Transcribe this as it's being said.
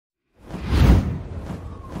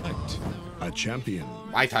a champion.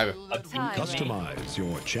 My Tyra. Customize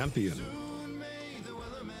your champion.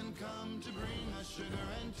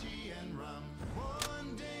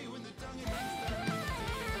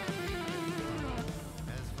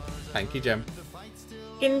 Thank you, Gem.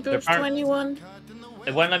 Skin boost 21.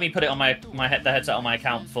 It won't let me put it on the headset on my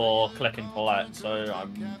account for click and collect, so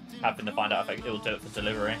I'm having to find out if it will do it for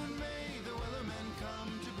delivery.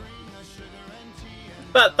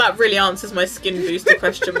 But that really answers my skin booster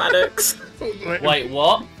question, Maddox. Wait,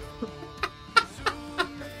 what?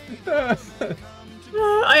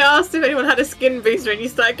 I asked if anyone had a skin booster and you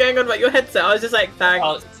started going on about your headset. I was just like, thanks.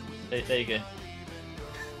 Oh, there you go.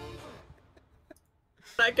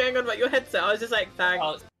 Started going on about your headset. I was just like, thanks.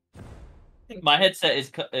 Oh, my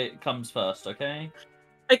headset it comes first, okay?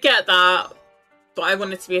 I get that, but I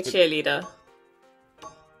wanted to be a cheerleader.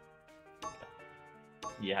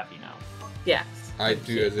 You happy now? Yes. I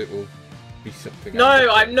do, as it will be something. No,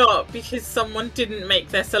 I'm not, because someone didn't make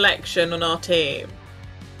their selection on our team.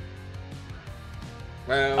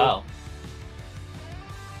 Well. Oh.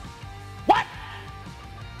 What?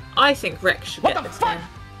 I think Rex should get this game.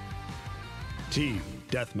 Team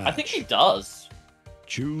deathmatch. I think he does.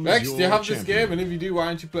 Choose Rex, do you have champion. this game? And if you do, why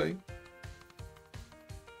aren't you playing?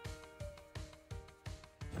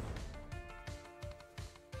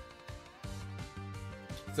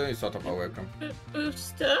 It's only sort of my welcome.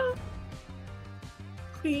 Booster?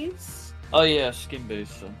 Please? Oh yeah, skin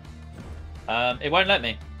booster. It won't let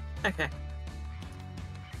me. Okay.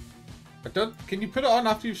 I don't. Can you put it on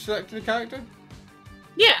after you've selected a character?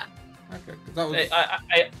 Yeah. Okay, 'cause that was.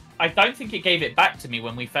 I don't think it gave it back to me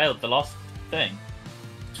when we failed the last thing.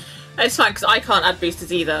 It's fine, because I can't add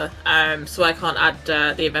boosters either, so I can't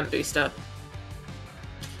add the event booster.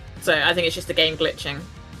 So I think it's just the game glitching.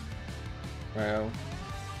 Well.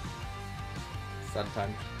 Sad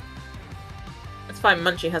time. It's fine,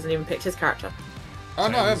 Munchy hasn't even picked his character. Oh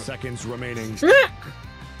no! 10 seconds remaining.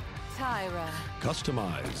 Tyra.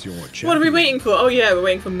 Customize your champion. What are we waiting for? Oh yeah, we're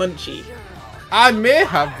waiting for Munchy. I may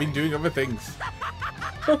have been doing other things.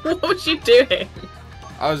 What was you doing?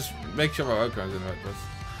 I was making sure my welcome was in the right place.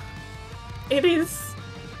 It is.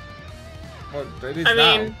 Well, it is I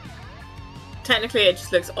now. mean, technically it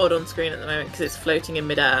just looks odd on screen at the moment because it's floating in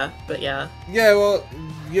midair, but yeah. Yeah, well,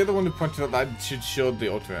 you're the one who pointed out that I should show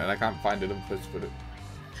the ultimate, and I can't find it in place to put it.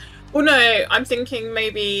 Well, no, I'm thinking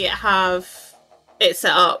maybe have it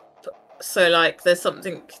set up so like there's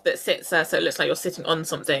something that sits there so it looks like you're sitting on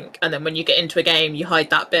something, and then when you get into a game you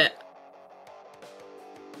hide that bit.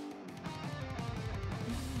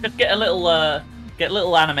 Just get a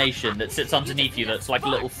little animation that sits underneath you that's like a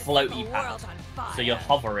little floaty pad, so you're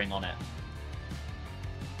hovering on it.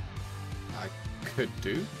 I could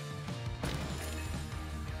do.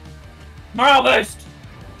 Morale boost!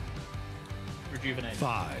 Rejuvenate.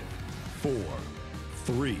 5, 4,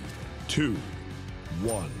 3, 2,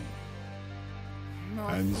 1.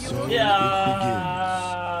 And so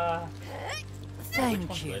Yeah.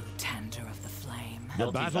 Thank you, tender of the flame. it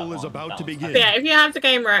begins. The battle is about to begin. Yeah, if you have the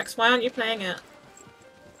game, Rex, why aren't you playing it?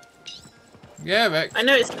 Yeah, Rex. I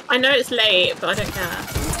know it's late, but I don't care.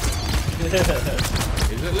 Is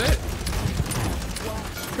it lit?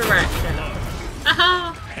 Correction.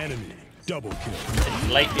 Aha! Enemy double kill. It's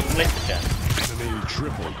late in Blister. Enemy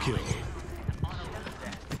triple kill.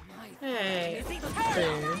 Hey.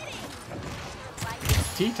 Boo.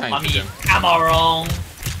 Tea time. I mean, am I wrong?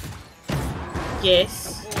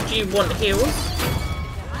 Yes. Do you want heals?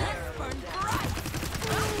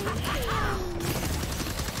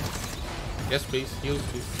 Yes, please. Heals,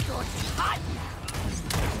 please.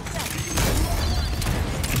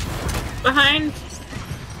 Behind.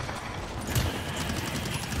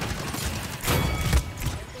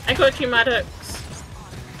 I got you, Maddox.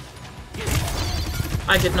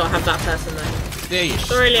 I did not have that person though. There you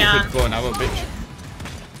Sorry, Leanne. Go on, our bitch.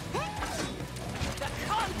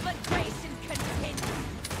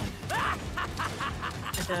 I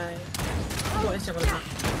died. What is it?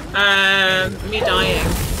 Me dying.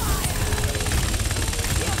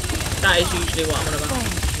 That is usually what I'm on about.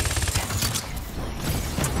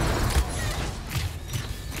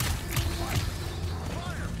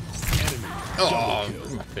 Oh,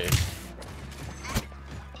 my face.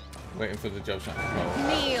 Waiting for the job shot.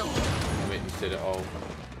 Kneel. I mean, you did it all.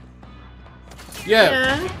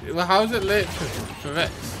 Yeah. Well, how's it lit for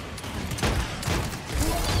Rex?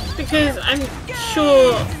 Because I'm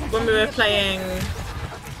sure when we were playing...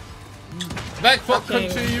 Rex, what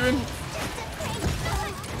country are you in?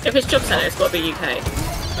 If it's Job Centre, it's got to be UK.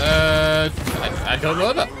 I don't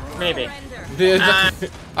know that. Maybe.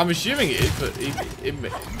 I'm assuming it is, but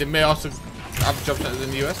they may also have job centers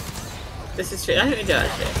in the US. This is true. I think we do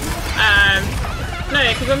actually. No,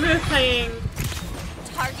 because when we were playing,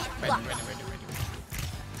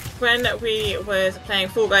 when we was playing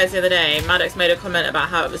Fall Guys the other day, Maddox made a comment about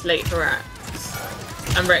how it was late for Rex,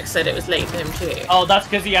 and Rex said it was late for him too. Oh, that's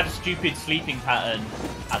because he had a stupid sleeping pattern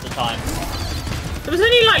at the time. It was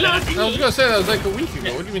only like last week. I was gonna say that was like a week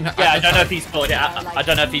ago. What do you mean? Yeah, I don't know if he sorted it out. I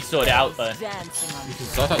don't know if he sorted it out though. You can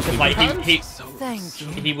sort out sleeping Like patterns? he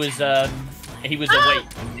was awake.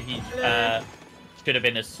 He should have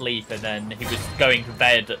been asleep, and then he was going to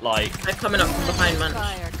bed at like. They're coming up from behind Munch.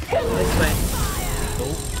 This way.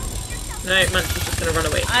 No, Munch is just gonna run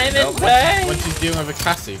away. I'm No, insane. once he's dealing with a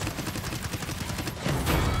Cassie.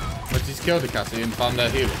 Once he's killed a Cassie and found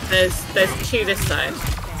their healer. There's 2 this side.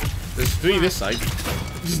 There's 3 this side.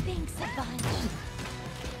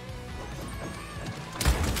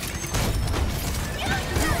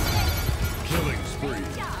 Killing spree.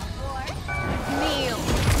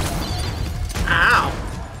 Ow.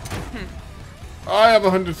 I have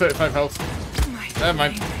 135 health. Never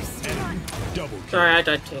mind. Double kill. Sorry, I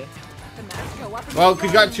died too. Well,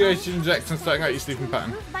 congratulations, Rex, on starting out your sleeping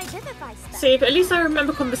pattern. See, but at least I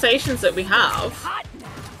remember conversations that we have.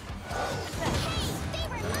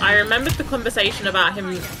 I remembered the conversation about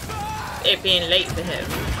him, it being late for him.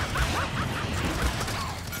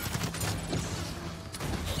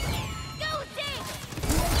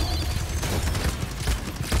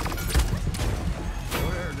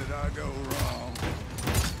 Where did I go wrong?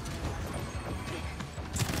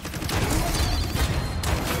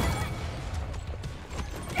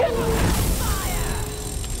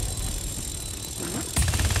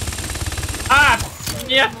 Ah!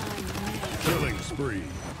 Yeah. Killing spree.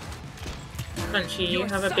 Munchy, you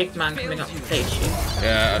have a big man coming up to face you.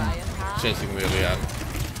 Yeah, I'm chasing really out.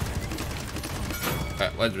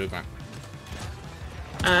 Where's the big man?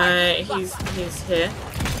 He's here.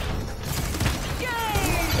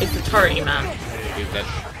 It's the turrety man. He's dead.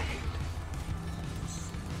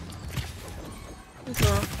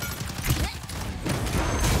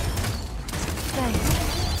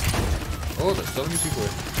 Oh, there's so many people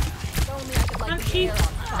here. Munchy.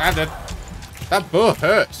 Ah, dead. That bow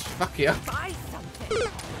hurts. Fuck yeah.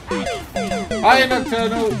 Hi,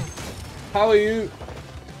 Nocturnal. How are you?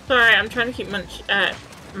 Sorry, I'm trying to keep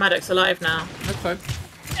Maddox alive now. That's fine.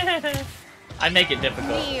 I make it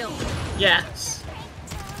difficult. Yes.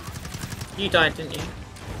 You died, didn't you?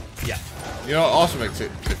 Yeah. You know what also makes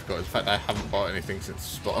it difficult is the fact that I haven't bought anything since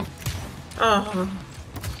spawn. Oh.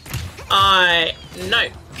 No.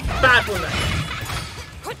 Bad woman.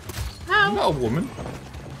 I'm How? not a woman.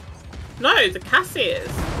 No, the Cassie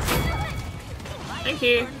is. Thank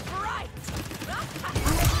you.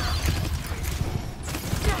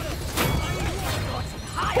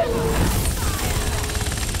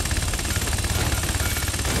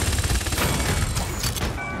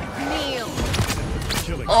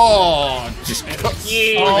 Killing Oh, just got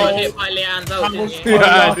You got hit by Leanne's ult, didn't you?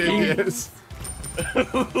 Yeah, I did, yes.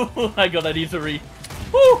 I got an E3.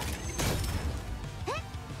 Woo!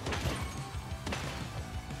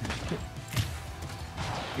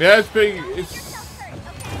 Yeah, it's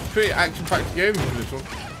pretty action-packed game in this one.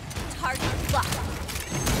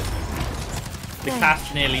 The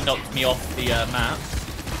cast nearly knocked me off the map.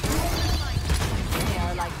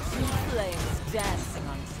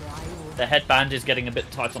 The headband is getting a bit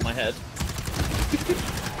tight on my head.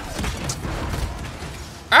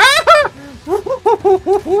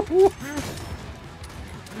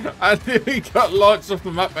 I nearly got launched off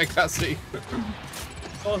the map by Cassie.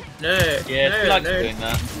 Oh, no. Yeah, no, she likes no. doing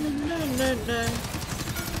that. No.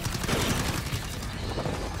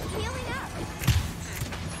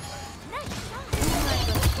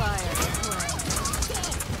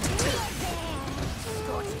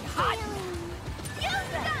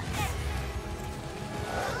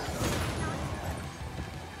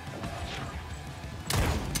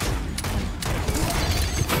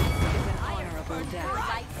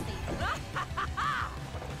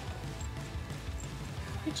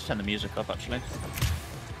 You just turn the music up, actually.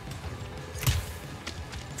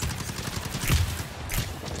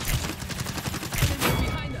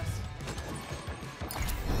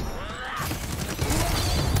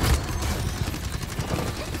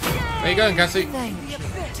 Where you going, Cassie?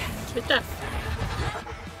 Good death.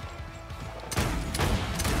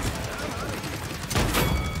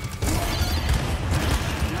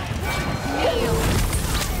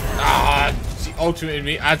 Ah, she ultimated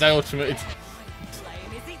me as I ultimated.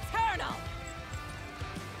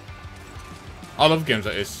 I love games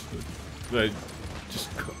like this. They're just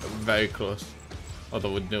very close.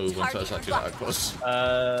 Although we'd know once that's actually that close.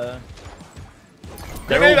 They're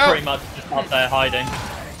Grenade all out. pretty much just up there hiding.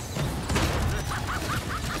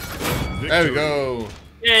 There we go.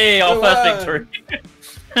 Yay, our We first won.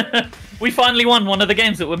 victory. We finally won one of the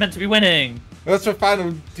games that we're meant to be winning. That's the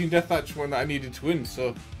final team deathmatch one that I needed to win, so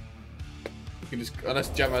you can just, unless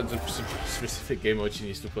Jam has a specific game mode she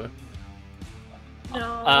needs to play.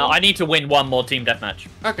 No. I need to win one more team deathmatch.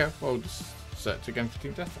 Okay, well just set again for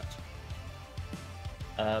team deathmatch.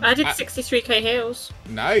 I did 63k heals.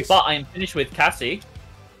 Nice. But I'm finished with Cassie.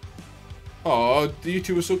 Oh, you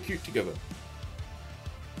two were so cute together.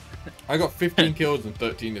 I got 15 kills and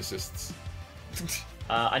 13 assists.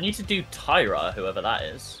 I need to do Tyra, whoever that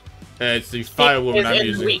is. It's the fire woman I'm in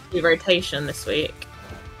using. weekly rotation this week.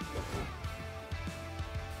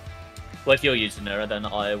 Well, if you're using her, then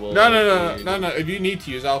I will... No. If you need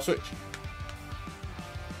to use, I'll switch.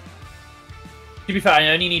 To be fair, I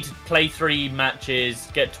only need to play 3 matches,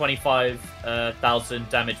 get 25,000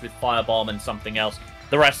 damage with Firebomb and something else.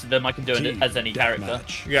 The rest of them I can do it as any character.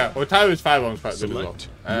 Match. Yeah, well, Tyra's firebomb's quite good as well. Select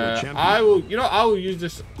your champion. I will, I will use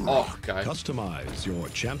this Orc guy. Customize your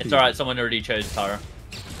champion. It's alright, someone already chose Tyra.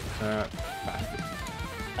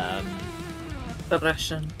 The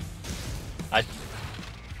Russian.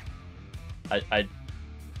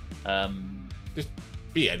 Just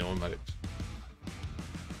be anyone, Maddox.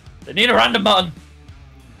 They need a random button.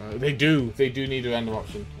 They do need a random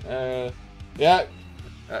option. Yeah.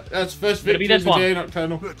 That's first Gonna be victory of this the one. day,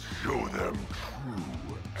 Nocturnal. Let's show them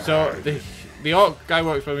true. So the Orc guy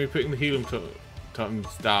works by me putting the healing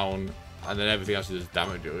totems down, and then everything else is just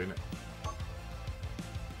damage doing it.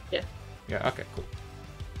 Yeah. Yeah. Okay. Cool.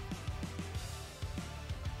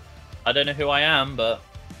 I don't know who I am, but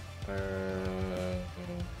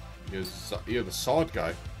You're the sword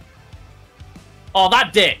guy. oh,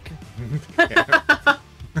 that dick!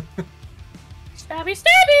 Stabby,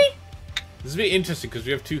 stabby! This is a bit interesting because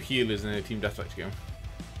we have 2 healers in a team deathmatch game.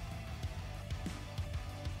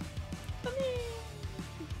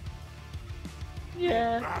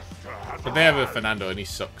 Yeah. But they have a Fernando and he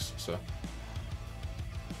sucks, so.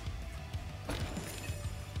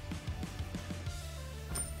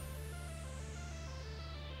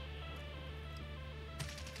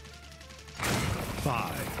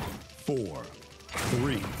 Five, four,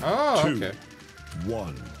 three, Oh, two, okay.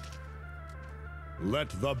 1. Let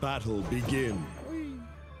the battle begin.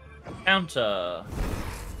 Counter.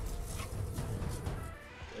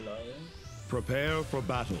 Prepare for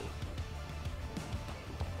battle.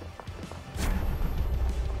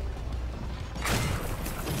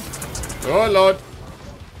 Oh lord.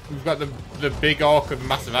 We've got the big orc with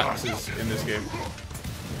massive axes in this game.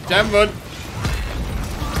 Jam run.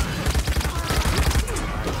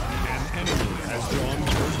 An enemy has drawn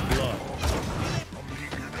first blood.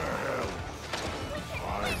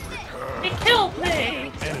 He killed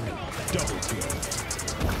me! Enemy double kill.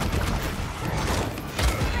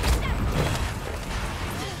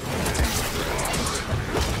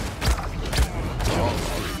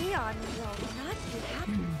 Leon will not be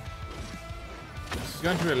happy. This is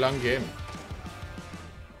going to be a long game.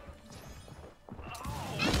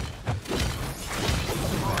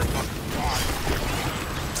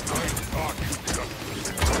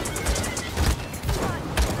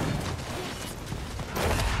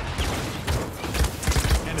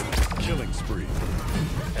 Enemy killing spree.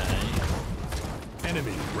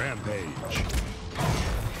 Enemy rampage.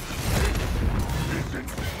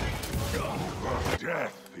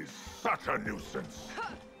 Death is such a nuisance.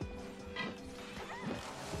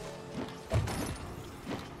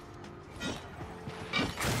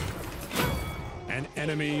 An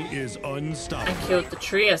enemy is I unstoppable. killed the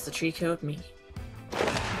tree as the tree killed me.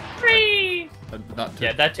 Free! Not to,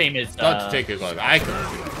 Yeah, that team is. not to take his life. I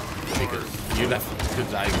couldn't do it. Because you left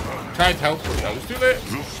because I tried to help, but I was too late.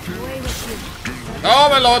 Oh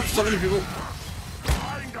my lord, so many people.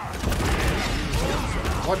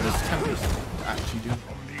 What does Tempest actually do?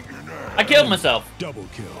 I killed myself. Double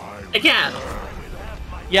kill. Again.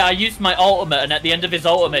 Yeah, I used my ultimate, and at the end of his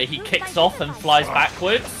ultimate, he kicks off and flies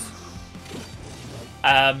backwards.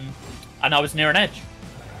 And I was near an edge.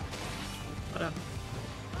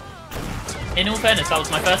 In all fairness, that was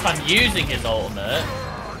my first time using his ultimate.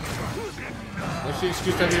 What's the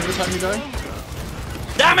excuse every other time you die?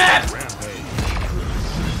 Damn it!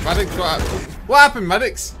 Maddox, what happened,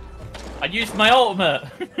 Maddox? I used my ultimate.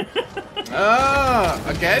 Ah,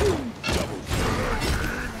 again?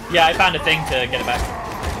 Yeah, I found a thing to get it back.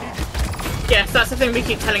 Yes, that's the thing we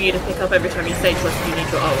keep telling you to pick up every time you say to us you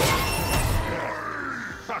need your ult.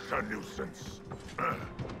 Such a nuisance.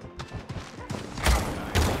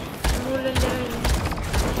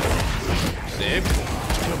 Save.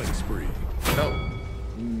 Killing spree. No.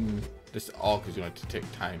 This orc is going to take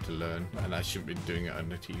time to learn, and I shouldn't be doing it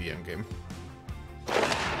on a TDM game.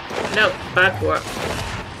 No, bad work.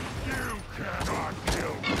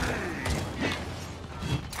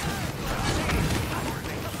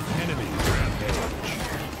 Enemy rampage.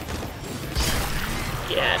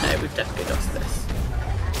 Yeah, no, we've definitely lost this.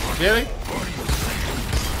 Really?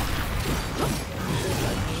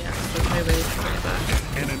 Yeah, there's no way to bring it back.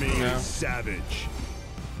 Enemy No. savage.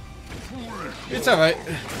 It's alright.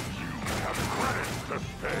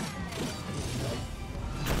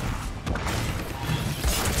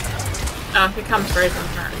 Oh, your cam's frozen.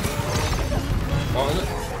 Apparently. What was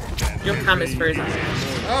it? Your cam is frozen.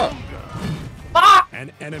 Oh.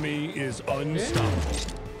 An enemy is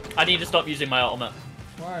unstoppable. I need to stop using my ultimate.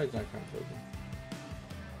 Why is that camp frozen?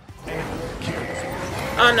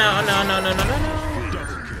 Oh no, oh no, no, no, no, no, no.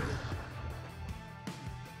 Double kill.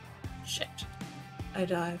 Shit. I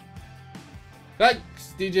died.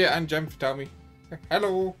 Thanks, DJ and Jem, for telling me.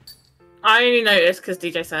 Hello. I only noticed because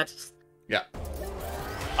DJ said. Yeah.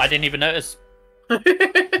 I didn't even notice.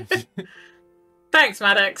 Thanks,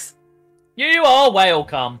 Maddox. You are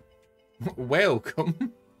welcome.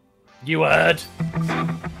 Welcome. You heard.